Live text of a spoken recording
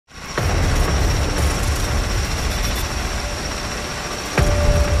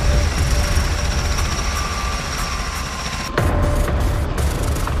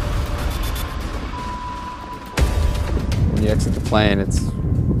plane, it's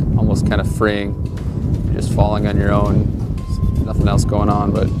almost kind of freeing. You're just falling on your own, nothing else going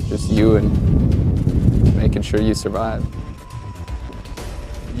on but just you and making sure you survive.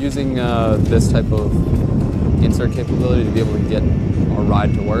 Using this type of insert capability to be able to get our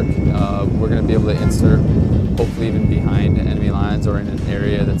ride to work, we're going to be able to insert hopefully even behind enemy lines or in an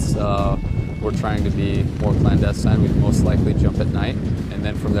area that's we're trying to be more clandestine. We'd most likely jump at night, and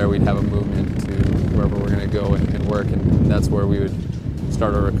then from there we'd have a movement to wherever we're going to go and work, and that's where we would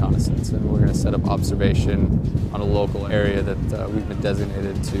start our reconnaissance. And we're going to set up observation on a local area that we've been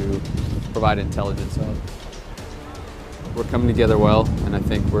designated to provide intelligence of. We're coming together well, and I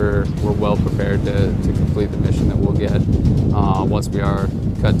think we're well prepared to complete the mission that we'll get once we are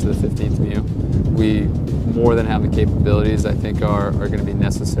cut to the 15th MEU. We more than have the capabilities I think are going to be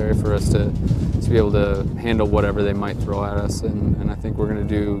necessary for us to be able to handle whatever they might throw at us, and I think we're going to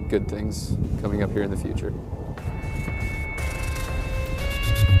do good things coming up here in the future.